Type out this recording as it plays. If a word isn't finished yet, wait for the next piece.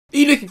Are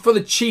you looking for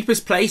the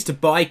cheapest place to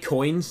buy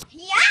coins?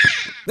 Yeah!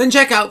 Then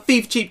check out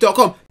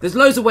FifaCheap.com. There's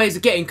loads of ways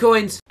of getting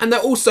coins, and they're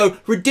also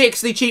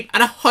ridiculously cheap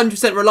and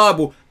 100%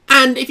 reliable.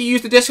 And if you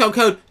use the discount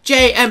code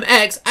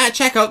JMX at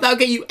checkout, that'll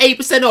get you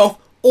 8% off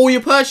all your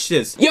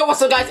purchases. Yo,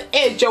 what's up guys?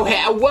 It's Joe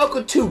here, and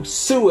welcome to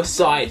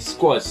Suicide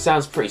Squad.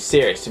 Sounds pretty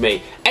serious to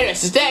me. Anyway,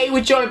 today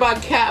we're joined by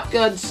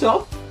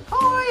Capguntom.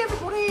 Hi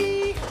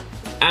everybody!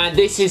 And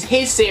this is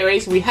his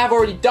series. We have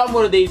already done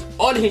one of these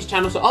on his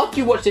channel, so after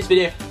you watch this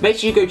video, make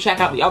sure you go check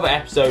out the other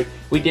episode.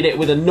 We did it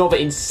with another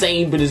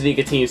insane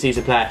Bundesliga team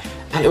season player,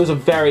 and it was a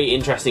very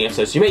interesting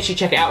episode, so make sure you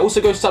check it out.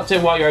 Also go sub to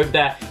him while you're over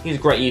there. He's a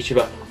great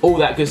YouTuber. All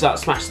that good stuff.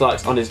 Smash the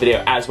likes on this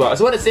video as well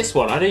as this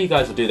one. I know you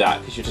guys will do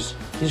that because you're just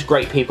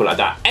great people like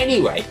that.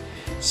 Anyway,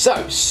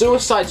 so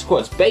Suicide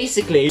Squads.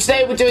 Basically,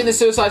 today we're doing the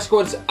Suicide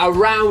Squads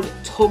around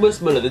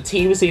Thomas Muller, the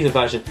team of season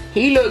version.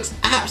 He looks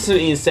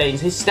absolutely insane.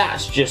 His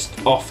stats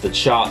just off the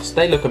charts.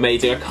 They look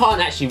amazing. I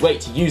can't actually wait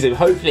to use him.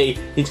 Hopefully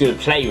he's going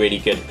to play really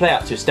good, play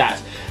up to his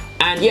stats.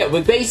 And yeah,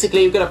 we're going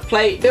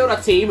to build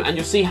our team, and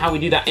you'll see how we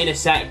do that in a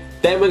sec.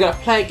 Then we're going to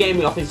play a game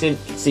we often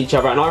see each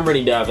other, and I'm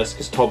really nervous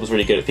because Tom's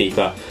really good at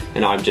FIFA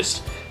and I'm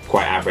just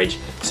quite average.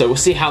 So we'll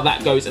see how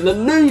that goes. And the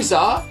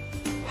loser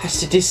has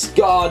to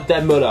discard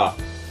their Muller,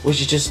 which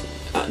is just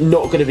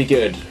not going to be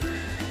good.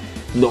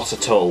 Not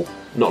at all.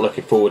 Not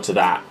looking forward to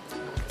that.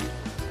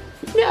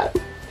 No.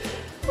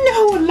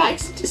 No one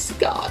likes to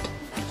discard.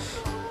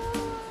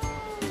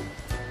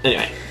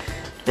 Anyway.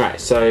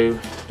 Right, so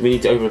we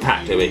need to open a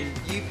pack, do we?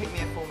 You pick me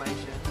a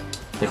formation.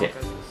 Okay.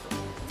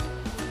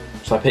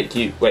 So I pick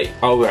you. Wait.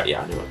 Oh, right.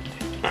 Yeah, I know what to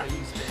do. Right.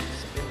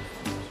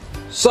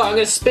 So I'm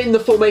going to spin the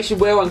formation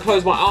wheel and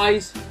close my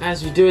eyes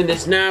as we're doing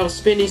this now.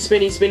 Spinny,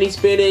 spinny, spinny,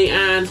 spinny,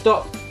 and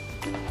stop.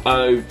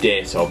 Oh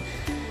dear, Tom.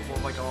 Oh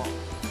my god.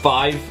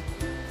 5,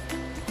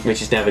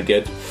 which is never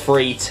good.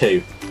 3,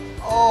 2.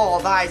 Oh,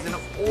 that is an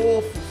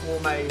awful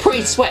formation.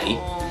 Pretty sweaty.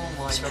 Oh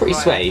my it's god. pretty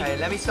right, sweaty. Okay,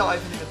 let me start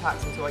opening the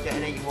packs until I get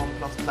an 81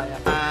 plus player.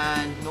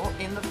 And not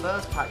in the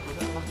first pack, we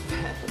got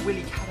like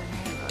Willy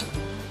Caballero.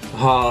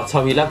 Oh,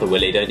 Tom, you love the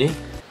Willy, don't you?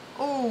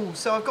 Oh,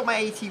 so I've got my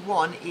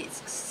 81.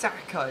 It's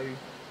Sacco,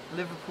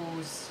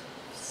 Liverpool's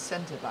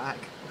centre back.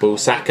 Bull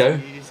Sacco.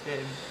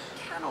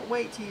 Cannot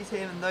wait to use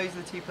him, and those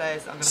are the two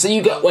players I'm going to... So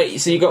you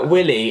got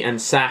Willy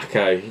and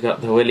Sacco. You got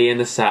the Willy and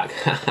the Sack.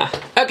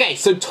 Okay,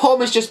 so Tom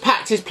has just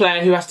packed his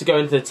player who has to go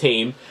into the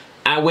team,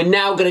 and we're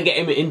now going to get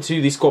him into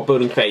the squad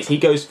building phase. He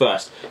goes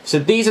first. So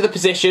these are the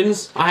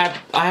positions. I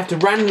have to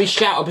randomly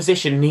shout a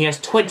position, and he has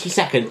 20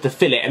 seconds to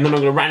fill it, and then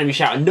I'm going to randomly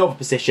shout another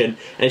position,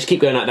 and just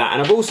keep going like that.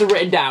 And I've also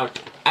written down,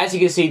 as you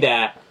can see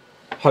there,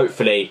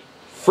 hopefully,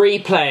 3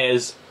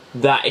 players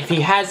that if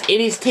he has in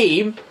his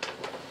team,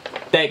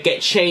 they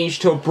get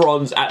changed to a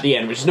bronze at the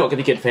end, which is not going to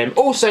be good for him.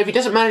 Also, if he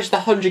doesn't manage the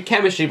 100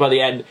 chemistry by the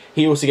end,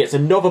 he also gets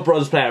another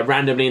bronze player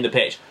randomly in the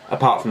pitch,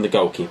 apart from the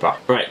goalkeeper.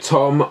 Right,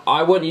 Tom,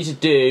 I want you to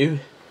do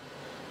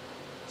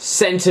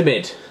centre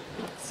mid.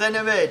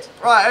 Centre mid.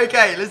 Right,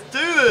 okay, let's do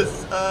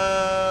this.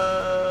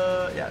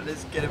 Yeah,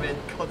 let's get him in,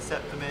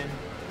 concept him in.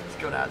 It's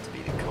got out to be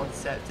the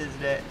concept,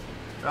 isn't it?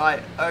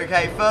 Right,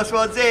 okay, first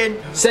one's in.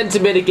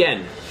 Centre mid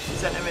again.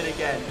 Centre mid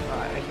again.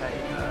 Right, okay,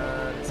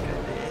 let's go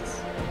this.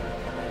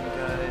 And then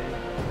go...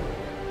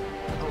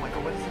 Oh my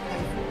god, what does he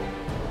play for?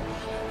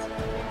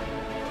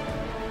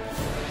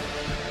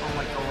 Oh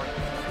my god.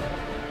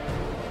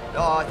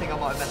 Oh, I think I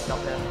might have messed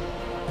up there.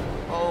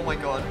 Oh my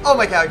god. Oh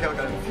my god, okay, I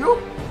got him. Phew.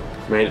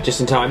 Made it just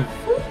in time.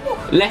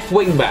 Left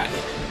wing back.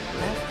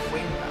 Left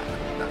wing back.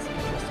 That's an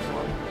interesting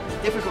one.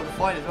 It's difficult to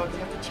find as well because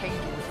you have to change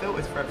all the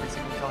filters for every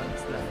single time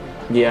it's the left wing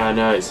back. Yeah, I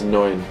know, it's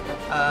annoying.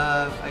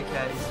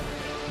 Okay.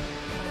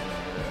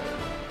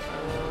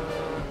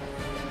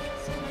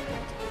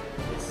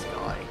 This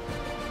guy.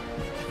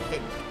 I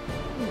think.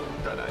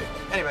 Don't know.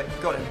 Anyway,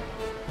 got him.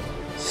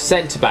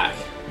 Centre back.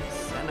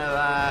 Centre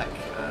back.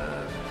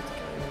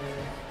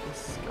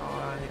 This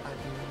guy.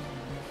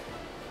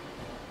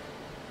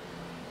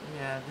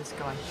 Yeah, this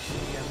guy.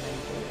 Yeah,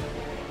 maybe.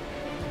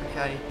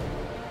 Okay,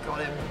 got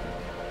him.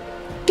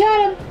 Get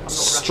him.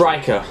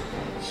 Striker.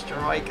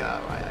 Striker,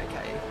 right?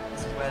 Okay.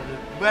 This is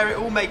where it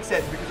all makes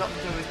sense because up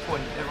until this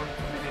point, everyone's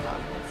really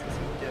like, "What's this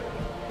he doing?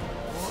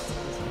 What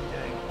is he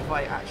doing?" If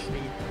I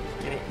actually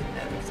get it in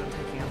there, because I'm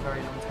taking a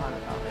very long time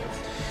about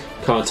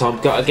this. Come on, Tom.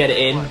 Gotta get it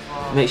in.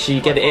 Make sure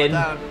you get it in.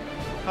 Down.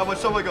 How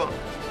much time have I got?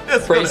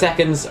 Yes, 3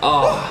 seconds.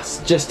 Oh, it's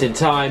just in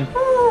time.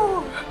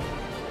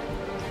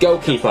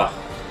 Goalkeeper.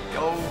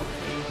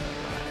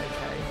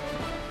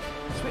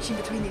 Switching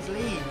between these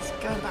leads,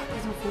 going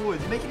backwards and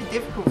forwards, you're making it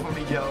difficult for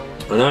me, Joel.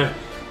 I know.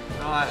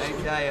 Right,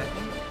 okay, I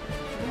think. Do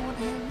I want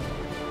him?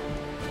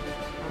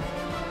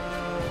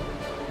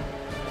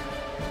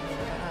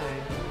 I don't know.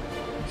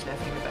 Actually, I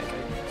think we better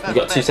go. You've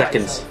got 2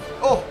 seconds.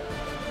 Oh!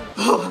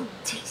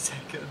 2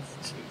 seconds.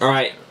 Jeez.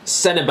 Alright,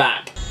 centre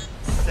back.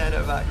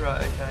 Centre back,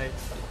 right, okay.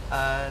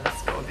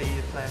 That's got to be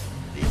the player from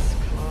this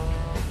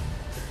club.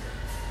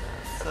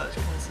 Search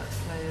concept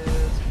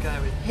players. We're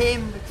going with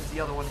him because the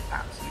other one is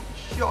absolutely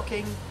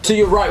shocking. To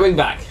your right wing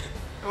back.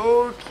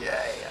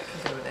 Okay, I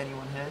can go with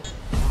anyone here.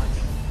 Nice.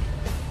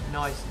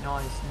 Nice.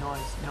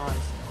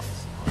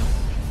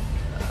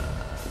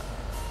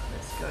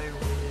 Let's go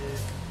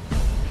with...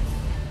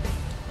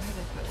 Where did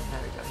they put it?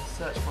 There we go.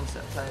 Search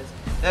concept players.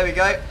 There we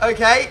go.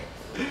 Okay.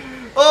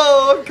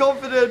 Oh, I'm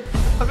confident.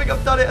 I think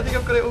I've done it. I think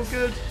I've got it all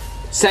good.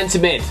 Centre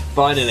mid,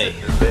 finally.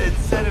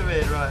 Centre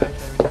mid. Right, okay.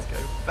 We need to go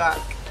back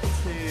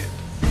to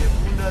the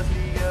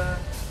Bundesliga.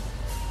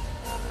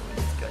 And then we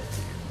need to go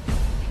to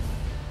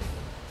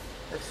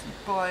FC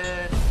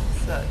Bayern.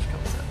 Search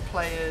concept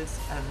players.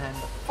 And then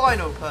the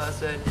final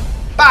person.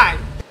 Bang!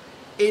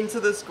 Into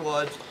the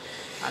squad.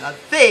 And I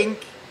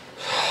think,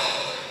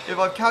 if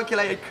I've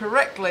calculated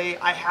correctly,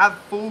 I have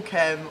full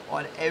chem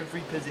on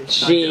every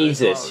position.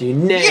 Jesus, you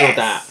nailed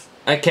that.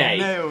 Okay.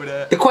 Nailed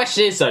it. The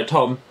question is though,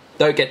 Tom,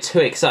 don't get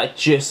too excited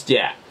just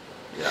yet.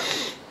 Yeah.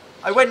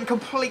 I went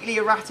completely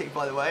erratic,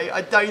 by the way.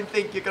 I don't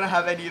think you're going to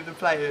have any of the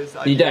players.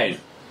 You don't?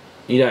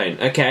 You don't?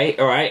 Okay,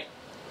 alright.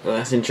 Well,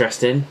 that's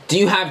interesting. Do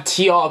you have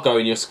Thiago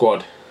in your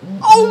squad?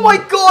 Oh my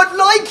god,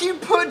 like you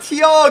put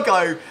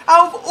Thiago!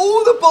 Out of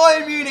all the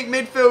Bayern Munich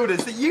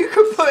midfielders that you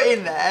could put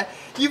in there,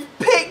 you've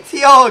picked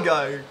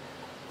Thiago.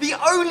 The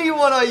only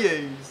one I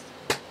used.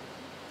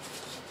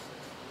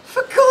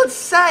 For God's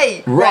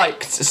sake!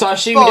 Right, so I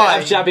assume you don't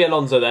have Xabi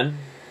Alonso then?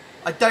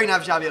 I don't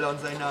have Xabi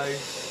Alonso, no.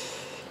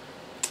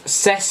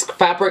 Cesc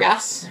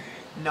Fabregas?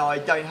 No, I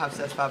don't have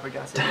Cesc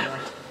Fabregas in there.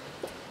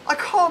 I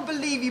can't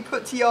believe you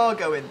put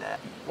Thiago in there.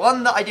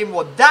 One that I didn't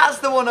want. That's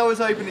the one I was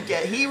hoping to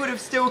get. He would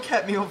have still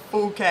kept me on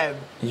full chem.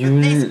 But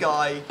this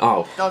guy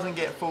doesn't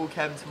get full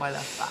chem to my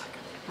left back.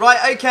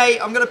 Right, okay,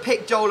 I'm going to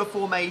pick Joel a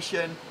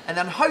formation. And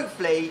then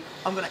hopefully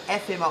I'm going to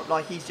F him up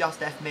like he's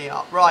just F me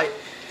up. Right,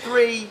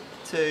 3,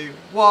 2,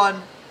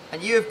 1.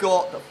 And you've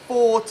got the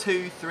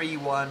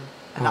 4-2-3-1.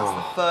 And that's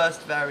the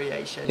first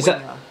variation. Is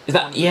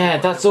that yeah,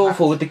 that's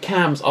awful with the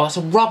cams. Oh, that's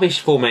a rubbish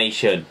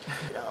formation.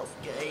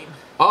 Game.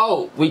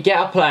 Oh, we get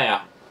a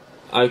player.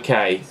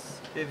 Okay.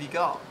 Who have you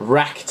got?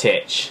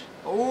 Rakitic.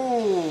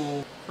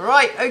 Oh.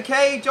 Right,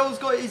 okay, Joel's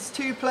got his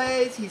 2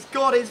 players, he's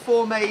got his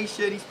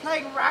formation, he's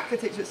playing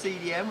Rakitic at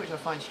CDM, which I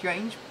find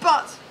strange,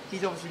 but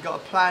he's obviously got a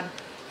plan.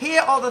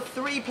 Here are the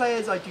 3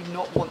 players I do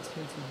not want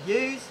him to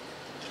use.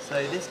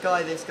 So this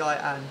guy,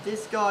 and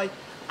this guy.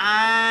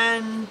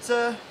 And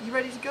you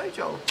ready to go,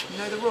 Joel? You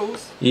know the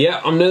rules?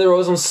 Yeah, I know the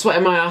rules. I'm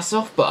sweating my ass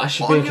off, but I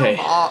should be okay. On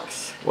your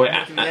marks. Wait, I'm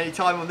not giving you any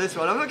time on this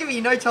one. I'm not giving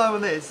you no time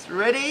on this.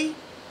 Ready,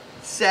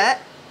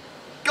 set,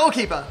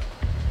 goalkeeper.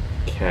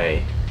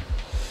 Okay.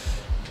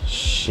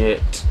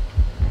 Shit.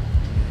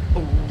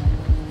 Ooh.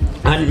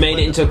 I hadn't made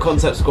it into a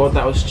concept squad.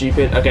 That was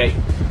stupid. Okay,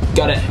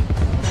 got it.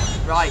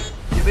 Right,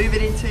 you're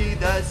moving into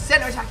the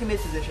centre attacking mid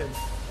position.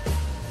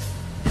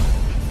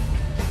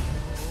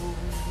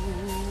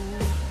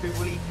 Who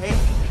will he pick?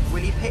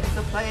 Will he pick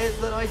the players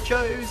that I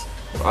chose?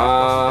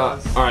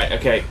 Alright,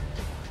 okay.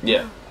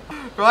 Yeah.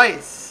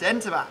 Right,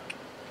 centre back.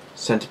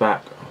 Centre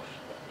back. Oh.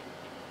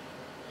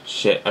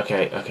 Shit,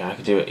 okay, I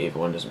can do it. Either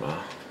one doesn't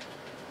matter.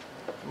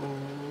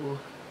 Ooh.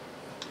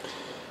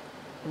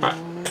 Right.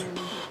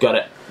 Got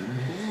it.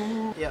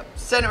 Yep,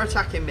 centre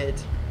attacking mid.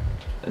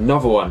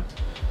 Another one.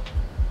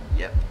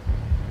 Yep.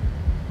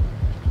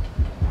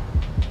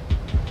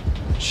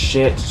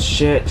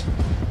 Shit.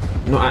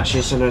 Not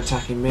actually centre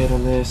attacking mid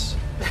on this.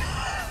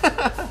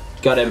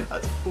 Got him.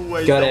 That's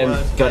always got the him.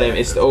 worst. Got him.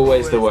 It's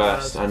always the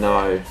worst. I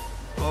know.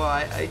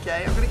 Alright,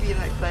 okay. I'm going to give you the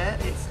next player.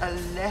 It's a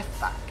left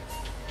back.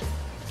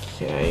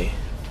 Okay.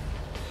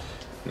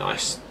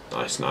 Nice.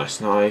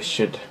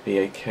 Should be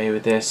okay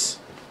with this.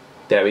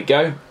 There we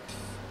go.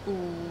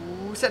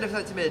 Ooh, centre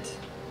defensive mid.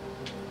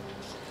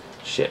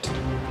 Shit. I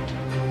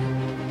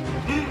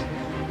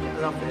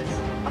love this.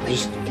 I think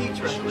it's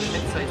future record in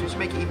mid stage, which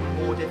make it even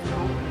more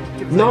difficult.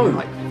 No.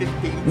 Like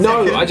 15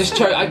 No, seconds. I just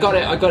chose. I got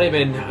him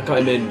in,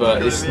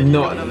 but it's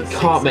not. You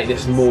can't make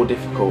this more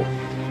difficult.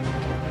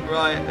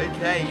 Right,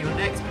 okay, your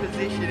next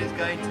position is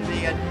going to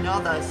be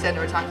another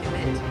centre attacking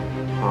mid.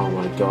 Oh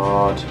my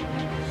god.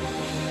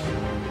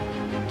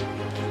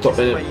 Stop This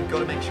is it. where you've got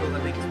to make sure the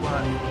links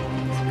work.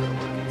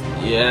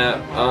 Yeah,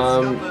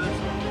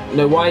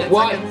 no, why?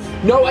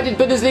 No, I did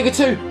Bundesliga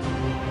 2.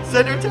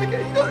 Centre attacker,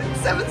 you got it in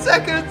 7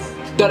 seconds.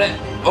 Got it.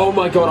 Oh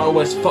my god, I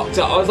almost fucked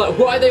up. I was like,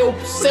 why are they all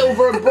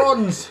silver and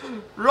bronze?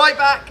 Right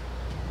back.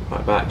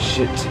 Right back,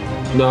 shit.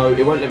 No,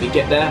 it won't let me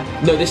get there.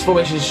 No, this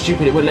formation is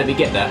stupid, it won't let me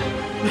get there.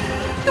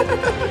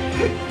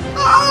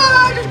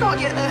 Ah, I just can't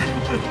get there.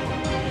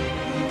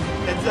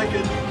 10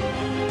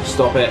 seconds.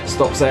 Stop it,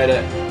 stop saying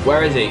it.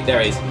 Where is he?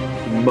 There he is.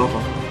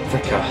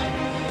 Motherfucker.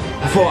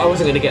 I thought I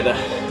wasn't going to get there.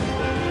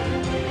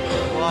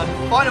 One.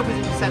 Final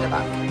position, centre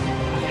back.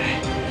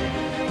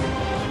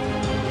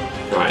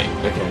 Right,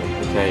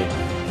 okay.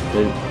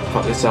 Don't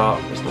fuck this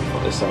up. Let's not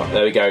fuck this up.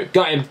 There we go.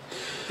 Got him.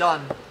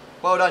 Done.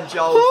 Well done,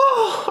 Joel.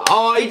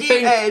 I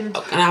think I'm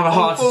going to have a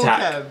heart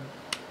attack.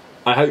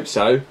 I hope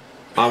so.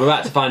 I'm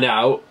about to find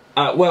out.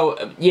 Well,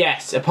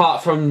 yes,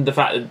 apart from the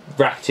fact that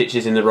Rakitic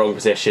is in the wrong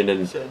position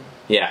and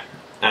yeah,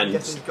 and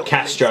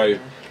Castro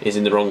is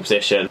in the wrong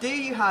position. Do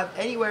you have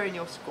anywhere in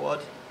your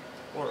squad,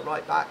 or at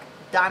right back,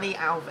 Dani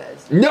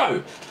Alves?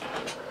 No!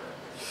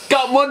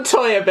 Got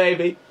Montoya,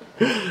 baby!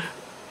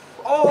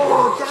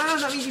 Oh, damn,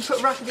 that means you put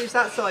Rakitic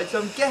that side,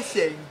 so I'm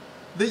guessing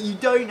that you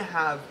don't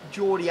have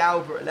Jordi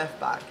Alba at left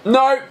back.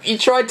 No, he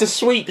tried to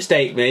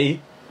sweepstake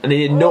me, and it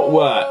did not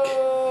work.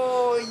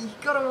 Oh, you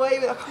got away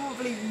with it. I can't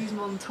believe you used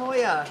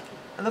Montoya.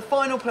 And the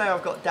final player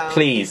I've got down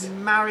is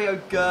Mario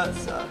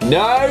Götze.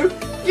 No!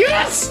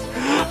 Yes!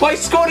 My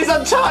squad is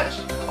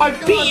untouched! I've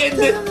beaten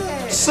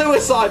the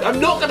suicide. I'm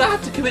not going to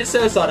have to commit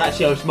suicide.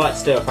 Actually, I might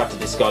still have to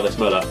discard this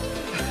Muller.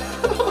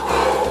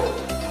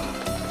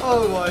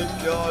 Oh my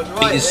god.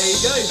 Right, there you go.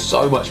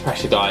 So much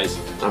pressure, guys.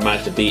 I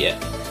managed to beat it.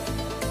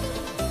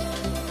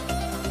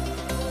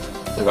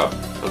 I've got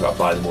to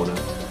buy them all now.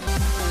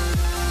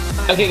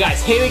 Okay,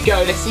 guys, here we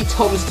go. Let's see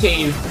Tom's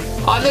team.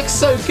 Oh, it looks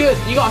so good.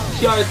 You got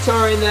Thiago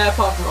Toure in there,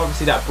 apart from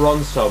obviously that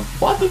bronze Tom.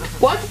 Why did you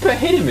put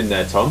him in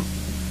there, Tom?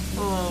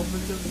 Oh,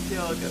 because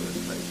Thiago was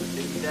supposed to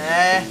be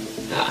there.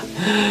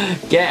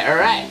 Get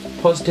right.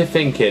 Positive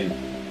thinking.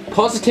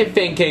 Positive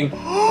thinking.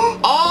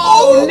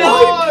 Oh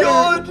no! My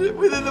god!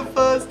 Within the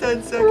first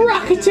 10 seconds.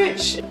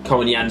 Rakitic.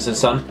 Come on, Janssen,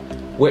 son.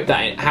 Whip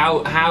that in.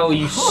 How are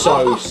you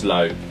so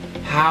slow?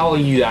 How are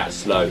you that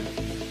slow?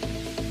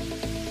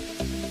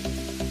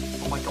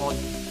 Oh my god.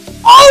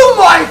 Oh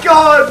my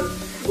god!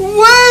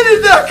 Where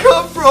did that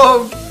come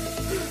from?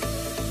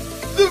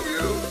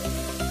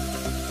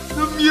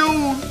 The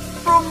mule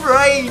from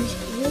range.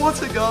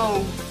 What a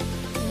goal.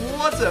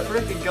 What a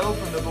freaking goal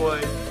from the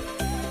boy.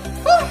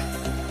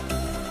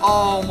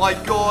 Oh my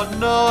god,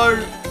 no.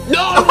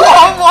 No!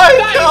 Oh my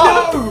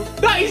god! No!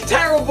 That is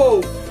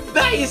terrible.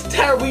 That is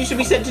terrible. You should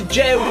be sent to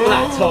jail for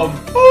that, Tom.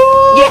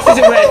 Yes, it's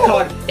a red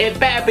card. It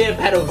better be a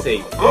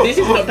penalty. This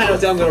isn't a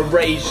penalty. I'm going to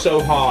rage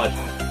so hard.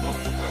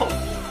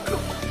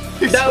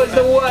 That was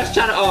the worst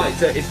channel. Oh,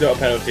 it's not a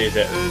penalty, is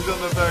it? It's on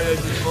the very edge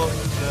of the box,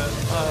 isn't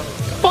it?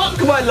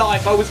 Fuck my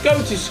life. I was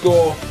going to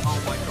score.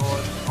 Oh my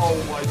god. Oh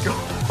my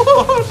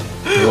god.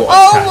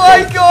 Oh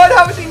my god.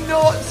 How has he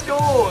not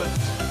scored?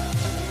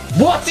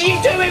 What are you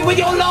doing with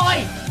your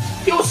life?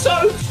 You're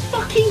so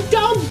fucking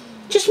dumb.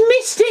 Just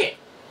missed it.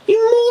 You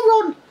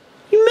moron.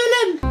 You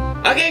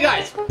melon. Okay,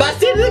 guys. That's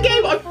the end of the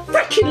game. I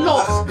freaking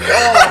lost.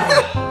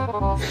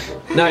 Oh.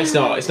 No, it's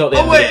not. It's not the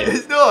end of the game.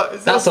 It's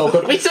not. That's all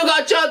good. We still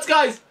got a chance,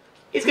 guys.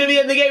 It's going to be the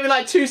end of the game in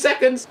like 2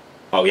 seconds.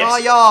 Oh,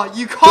 yes. Yeah.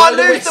 You can't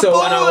lose the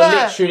ball and I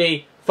will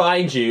literally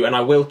find you and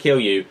I will kill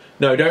you.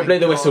 No, don't blow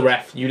the whistle,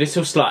 ref. You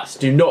little sluts.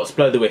 Do not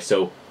blow the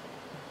whistle.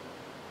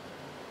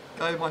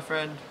 Go, my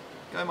friend.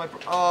 Go, my...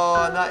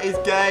 Oh, and that is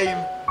game.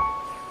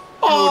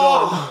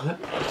 Oh,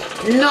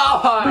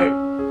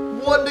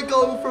 no. Wonder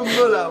goal from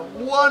Muller.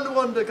 One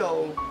wonder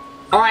goal.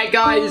 All right,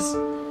 guys.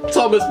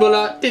 Thomas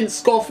Muller didn't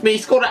scoff me.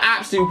 Scored an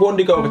absolute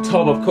wonder goal for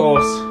Tom, of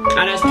course.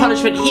 And as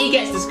punishment, he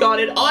gets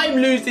discarded. I'm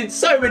losing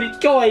so many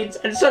coins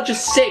and such a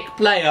sick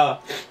player.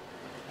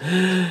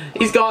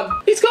 He's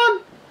gone. He's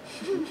gone.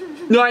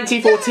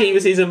 94 team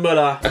this season,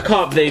 Muller. I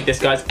can't believe this,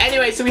 guys.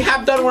 Anyway, so we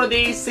have done one of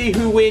these. See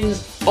who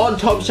wins on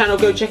Tom's channel.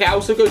 Go check it out.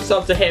 Also, go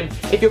sub to him.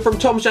 If you're from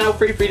Tom's channel,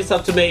 feel free to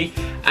sub to me.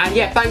 And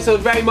yeah, thanks so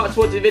very much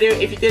for watching the video.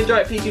 If you did enjoy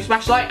it, please do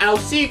smash like. And I'll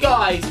see you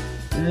guys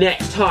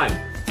next time.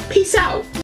 Peace out.